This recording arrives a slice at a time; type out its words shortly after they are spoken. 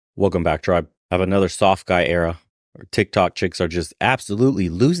Welcome back, tribe. I have another soft guy era where TikTok chicks are just absolutely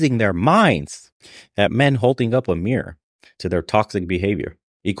losing their minds at men holding up a mirror to their toxic behavior.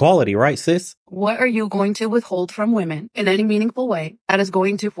 Equality, right, sis? What are you going to withhold from women in any meaningful way that is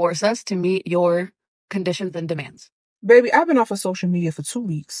going to force us to meet your conditions and demands? Baby, I've been off of social media for 2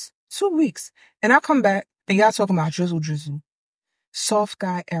 weeks. 2 weeks. And I come back and y'all talking about drizzle. Soft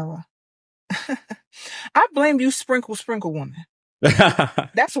guy era. I blame you, sprinkle woman.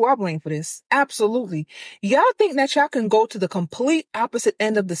 That's who I blame for this. Absolutely. Y'all think that y'all can go to the complete opposite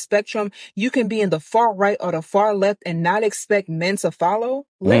end of the spectrum? You can be in the far right or the far left and not expect men to follow?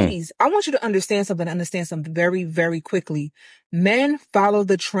 Ladies, I want you to understand something very, very quickly. Men follow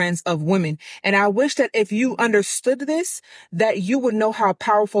the trends of women. And I wish that if you understood this, that you would know how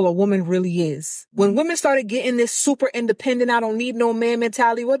powerful a woman really is. When women started getting this super independent, I don't need no man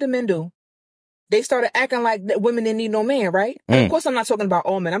mentality, what do men do? They started acting like that women didn't need no man, right? And of course, I'm not talking about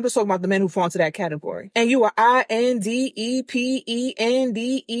all men. I'm just talking about the men who fall into that category. And you are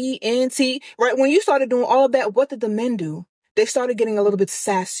INDEPENDENT, right? When you started doing all of that, what did the men do? They started getting a little bit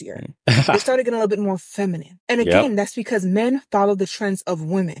sassier. They started getting a little bit more feminine. And again, that's because men follow the trends of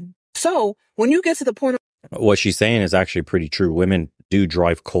women. So when you get to the point of... What she's saying is actually pretty true. Women do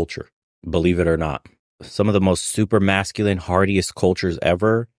drive culture, believe it or not. Some of the most super masculine, hardiest cultures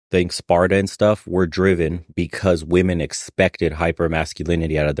ever, think Sparta and stuff, were driven because women expected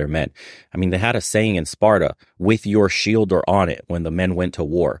hyper-masculinity out of their men. I mean, they had a saying in Sparta, with your shield or on it, when the men went to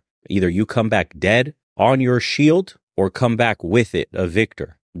war. Either you come back dead on your shield or come back with it, a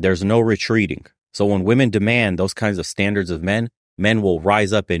victor. There's no retreating. So when women demand those kinds of standards of men, men will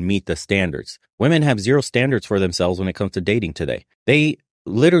rise up and meet the standards. Women have zero standards for themselves when it comes to dating today. They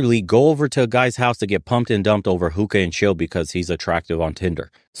literally go over to a guy's house to get pumped and dumped over hookah and chill because he's attractive on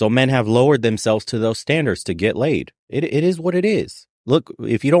Tinder. So men have lowered themselves to those standards to get laid. It is what it is. Look,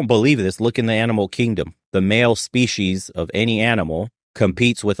 if you don't believe this, look in the animal kingdom. The male species of any animal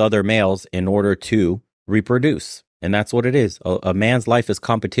competes with other males in order to reproduce. And that's what it is. A man's life is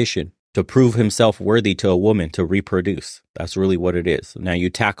competition to prove himself worthy to a woman to reproduce. That's really what it is. Now you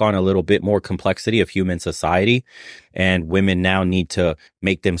tack on a little bit more complexity of human society, and women now need to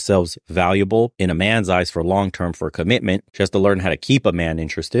make themselves valuable in a man's eyes for long-term for commitment, just to learn how to keep a man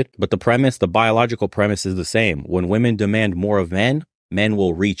interested. But the biological premise is the same. When women demand more of men, men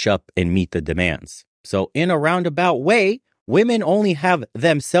will reach up and meet the demands. So in a roundabout way, women only have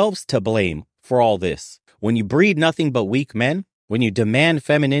themselves to blame for all this. When you breed nothing but weak men, when you demand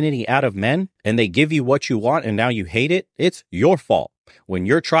femininity out of men and they give you what you want and now you hate it, it's your fault. When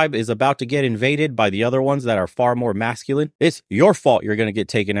your tribe is about to get invaded by the other ones that are far more masculine, it's your fault you're going to get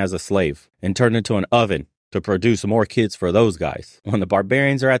taken as a slave and turned into an oven to produce more kids for those guys. When the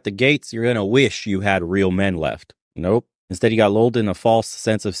barbarians are at the gates, you're going to wish you had real men left. Nope. Instead, you got lulled in a false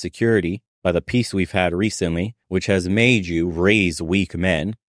sense of security by the peace we've had recently, which has made you raise weak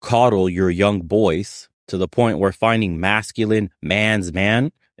men, coddle your young boys, to the point where finding masculine man's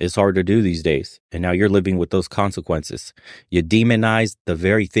man is hard to do these days. And now you're living with those consequences. You demonized the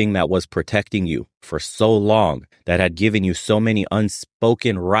very thing that was protecting you for so long, that had given you so many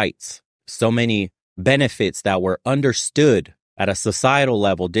unspoken rights, so many benefits that were understood at a societal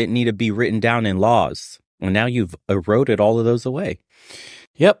level, didn't need to be written down in laws. And now you've eroded all of those away.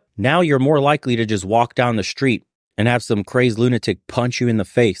 Yep. Now you're more likely to just walk down the street and have some crazed lunatic punch you in the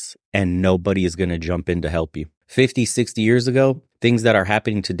face, and nobody is going to jump in to help you. 50, 60 years ago, things that are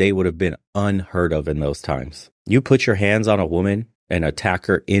happening today would have been unheard of in those times. You put your hands on a woman and attack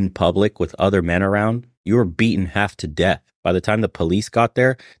her in public with other men around, you were beaten half to death. By the time the police got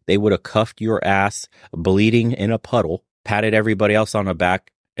there, they would have cuffed your ass, bleeding in a puddle, patted everybody else on the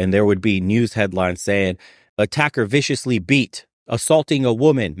back, and there would be news headlines saying, attacker viciously beat, assaulting a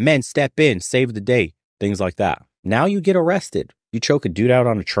woman, men step in, save the day, things like that. Now you get arrested. You choke a dude out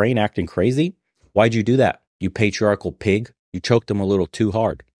on a train acting crazy. Why'd you do that? You patriarchal pig. You choked him a little too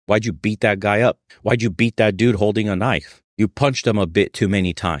hard. Why'd you beat that guy up? Why'd you beat that dude holding a knife? You punched him a bit too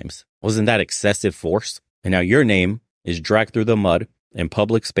many times. Wasn't that excessive force? And now your name is dragged through the mud in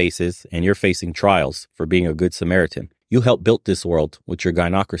public spaces and you're facing trials for being a good Samaritan. You helped build this world with your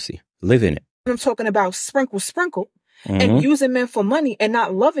gynocracy. Live in it. I'm talking about sprinkle. And using men for money and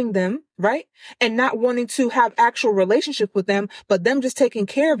not loving them, right? And not wanting to have actual relationship with them, but them just taking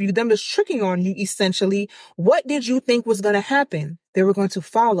care of you, them just tricking on you, essentially. What did you think was going to happen? They were going to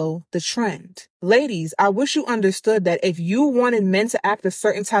follow the trend. Ladies, I wish you understood that if you wanted men to act a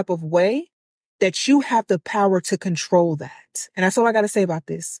certain type of way, that you have the power to control that. And that's all I got to say about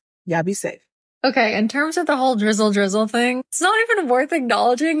this. Y'all be safe. Okay, in terms of the whole drizzle thing, it's not even worth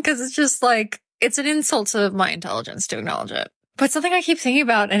acknowledging because it's just like, it's an insult to my intelligence to acknowledge it. But something I keep thinking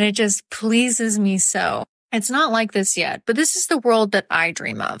about, and it just pleases me so. It's not like this yet, but this is the world that I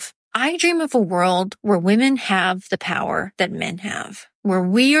dream of. I dream of a world where women have the power that men have, where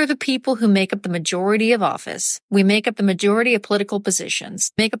we are the people who make up the majority of office. We make up the majority of political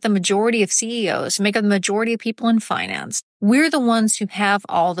positions, make up the majority of CEOs, make up the majority of people in finance. We're the ones who have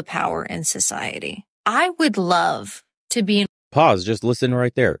all the power in society. I would love to be in. Pause, just listen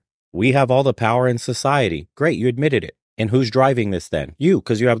right there. We have all the power in society. Great, you admitted it. And who's driving this then? You,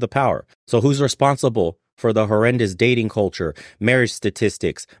 because you have the power. So who's responsible for the horrendous dating culture, marriage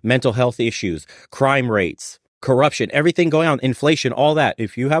statistics, mental health issues, crime rates, corruption, everything going on, inflation, all that?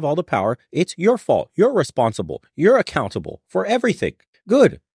 If you have all the power, it's your fault. You're responsible. You're accountable for everything.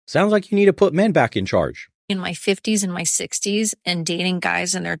 Good. Sounds like you need to put men back in charge. In my 50s and my 60s and dating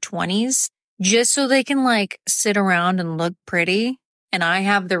guys in their 20s, just so they can like sit around and look pretty. And I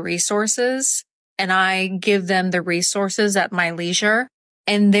have the resources and I give them the resources at my leisure.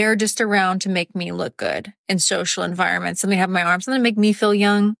 And they're just around to make me look good in social environments. And they have my arms and they make me feel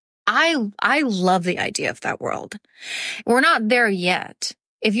young. I love the idea of that world. We're not there yet.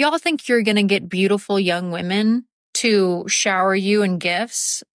 If y'all think you're going to get beautiful young women to shower you in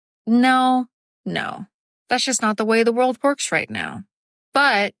gifts, no. That's just not the way the world works right now.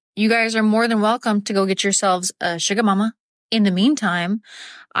 But you guys are more than welcome to go get yourselves a sugar mama. In the meantime,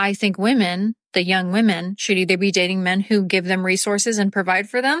 I think women, the young women, should either be dating men who give them resources and provide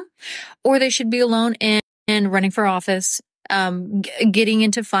for them, or they should be alone and running for office, getting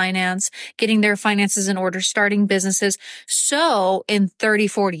into finance, getting their finances in order, starting businesses. So in 30,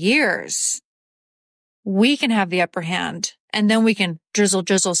 40 years, we can have the upper hand and then we can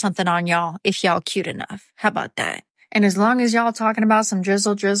drizzle something on y'all if y'all cute enough. How about that? And as long as y'all talking about some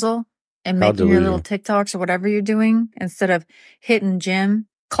drizzle and making your little TikToks or whatever you're doing, instead of hitting gym,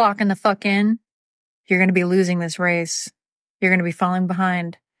 clocking the fuck in, you're going to be losing this race. You're going to be falling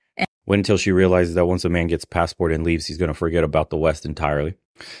behind. Wait until she realizes that once a man gets a passport and leaves, he's going to forget about the West entirely.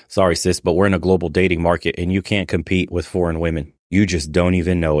 Sorry, sis, but we're in a global dating market and you can't compete with foreign women. You just don't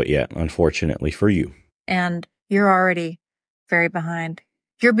even know it yet, unfortunately for you. And you're already very behind.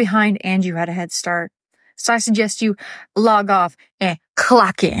 You're behind and you had a head start. So I suggest you log off and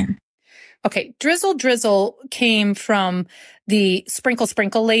clock in. Okay, Drizzle came from the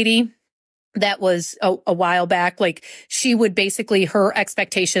Sprinkle lady that was a while back. Like, she would basically, her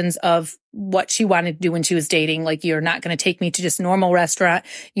expectations of what she wanted to do when she was dating, like, you're not going to take me to just normal restaurant.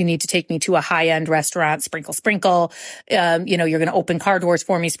 You need to take me to a high-end restaurant, Sprinkle. You're going to open car doors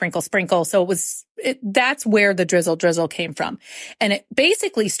for me, Sprinkle. So that's where the Drizzle came from. And it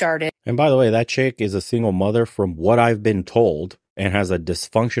basically started. And by the way, that chick is a single mother from what I've been told and has a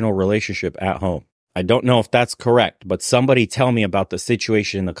dysfunctional relationship at home. I don't know if that's correct, but somebody tell me about the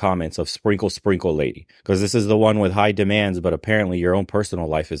situation in the comments of Sprinkle lady, because this is the one with high demands, but apparently your own personal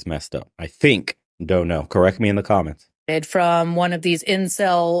life is messed up. I think. Don't know. Correct me in the comments. From one of these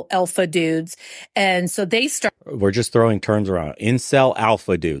incel alpha dudes. And so they start. We're just throwing terms around. Incel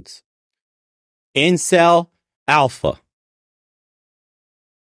alpha dudes. Incel alpha.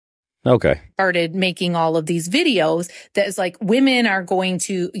 Okay. Started making all of these videos that is like, women are going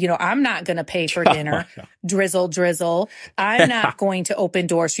to, I'm not going to pay for dinner. Drizzle. I'm not going to open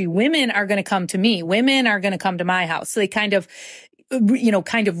doors for you. Women are going to come to me. Women are going to come to my house. So they kind of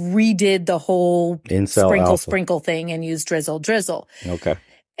redid the whole Incel sprinkle thing and used drizzle. Okay.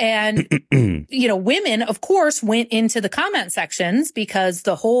 And, women, of course, went into the comment sections because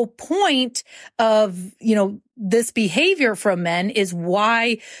the whole point of, this behavior from men is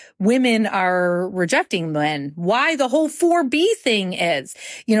why women are rejecting men, why the whole 4B thing is.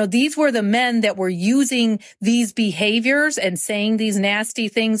 These were the men that were using these behaviors and saying these nasty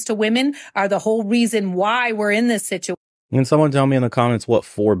things to women are the whole reason why we're in this situation. Can someone tell me in the comments what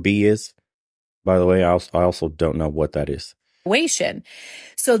 4B is? By the way, I also don't know what that is.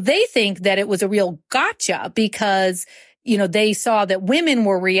 So they think that it was a real gotcha because, they saw that women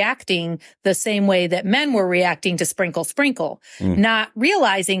were reacting the same way that men were reacting to Sprinkle, not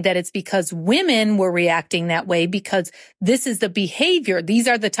realizing that it's because women were reacting that way because this is the behavior. These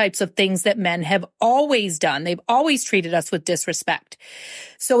are the types of things that men have always done. They've always treated us with disrespect.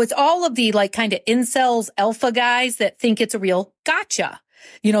 So it's all of the kind of incels, alpha guys that think it's a real gotcha.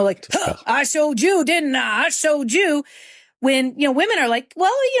 I showed you, didn't I? I showed you. When, women are like,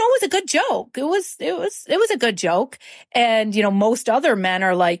 well, it was a good joke. It was a good joke. And, most other men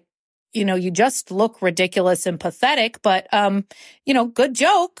are like, you just look ridiculous and pathetic, but, good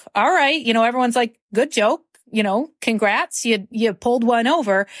joke. All right. Everyone's like, good joke. congrats, you pulled one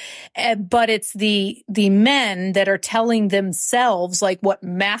over. But it's the men that are telling themselves like what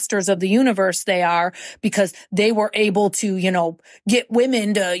masters of the universe they are because they were able to, get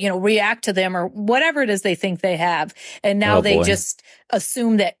women to, react to them or whatever it is they think they have. And now they just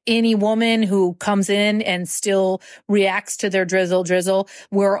assume that any woman who comes in and still reacts to their drizzle,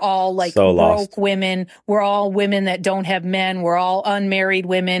 we're all like so broke lost. women. We're all women that don't have men. We're all unmarried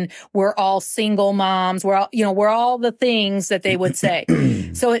women. We're all single moms. We're all the things that they would say.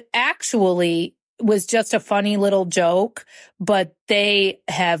 So it actually was just a funny little joke, but they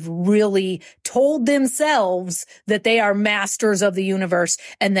have really told themselves that they are masters of the universe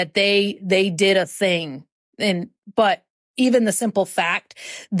and that they did a thing. But even the simple fact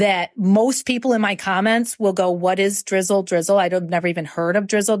that most people in my comments will go, what is drizzle? I've never even heard of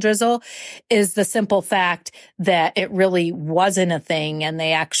drizzle, is the simple fact that it really wasn't a thing and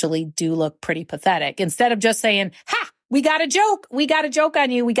they actually do look pretty pathetic. Instead of just saying, ha, we got a joke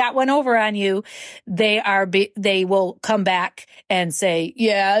on you. We got one over on you. They will come back and say,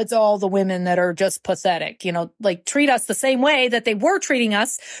 yeah, it's all the women that are just pathetic, like treat us the same way that they were treating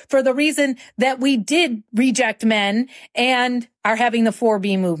us for the reason that we did reject men and are having the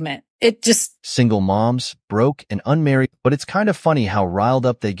 4B movement. It just single moms, broke and unmarried, but it's kind of funny how riled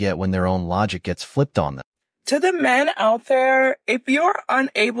up they get when their own logic gets flipped on them. To the men out there, if you're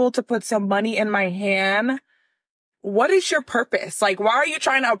unable to put some money in my hand, what is your purpose? Like, why are you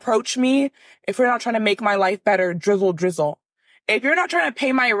trying to approach me if you're not trying to make my life better? Drizzle. If you're not trying to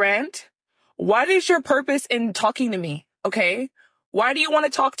pay my rent, what is your purpose in talking to me? Okay. Why do you want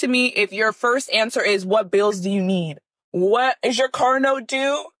to talk to me if your first answer is, what bills do you need? What is your car note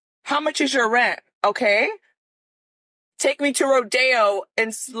due? How much is your rent? Okay. Take me to Rodeo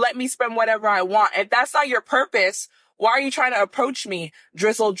and let me spend whatever I want. If that's not your purpose, why are you trying to approach me?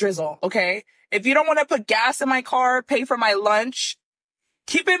 Drizzle. Okay. If you don't want to put gas in my car, pay for my lunch,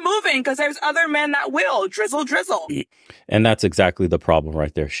 keep it moving because there's other men that will. Drizzle. And that's exactly the problem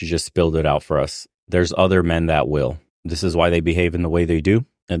right there. She just spilled it out for us. There's other men that will. This is why they behave in the way they do.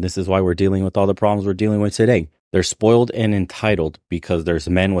 And this is why we're dealing with all the problems we're dealing with today. They're spoiled and entitled because there's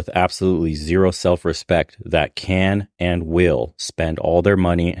men with absolutely zero self-respect that can and will spend all their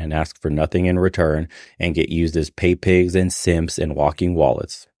money and ask for nothing in return and get used as pay pigs and simps and walking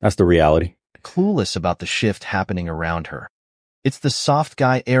wallets. That's the reality. Clueless about the shift happening around her. It's the soft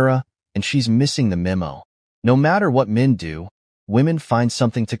guy era, and she's missing the memo. No matter what men do, women find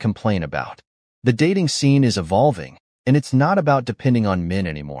something to complain about. The dating scene is evolving, and it's not about depending on men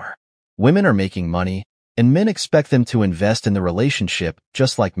anymore. Women are making money, and men expect them to invest in the relationship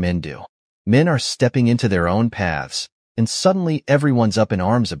just like men do. Men are stepping into their own paths, and suddenly everyone's up in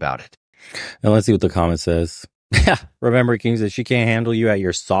arms about it. Now let's see what the comment says. Remember, King says she can't handle you at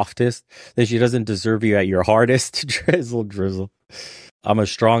your softest, that she doesn't deserve you at your hardest. Drizzle. I'm a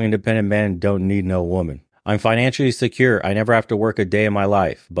strong, independent man and don't need no woman. I'm financially secure. I never have to work a day in my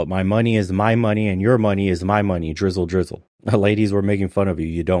life, but my money is my money and your money is my money. Drizzle. Ladies, we're making fun of you.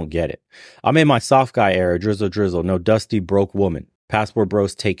 You don't get it. I'm in my soft guy era. Drizzle. No dusty, broke woman. Passport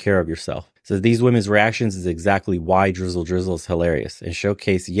bros, take care of yourself. Says these women's reactions is exactly why Drizzle is hilarious and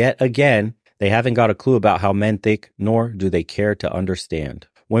showcase yet again they haven't got a clue about how men think, nor do they care to understand.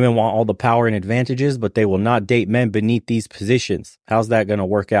 Women want all the power and advantages, but they will not date men beneath these positions. How's that going to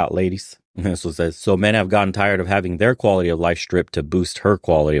work out, ladies? This one says, so men have gotten tired of having their quality of life stripped to boost her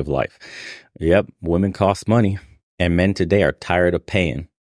quality of life. Yep, women cost money, and men today are tired of paying.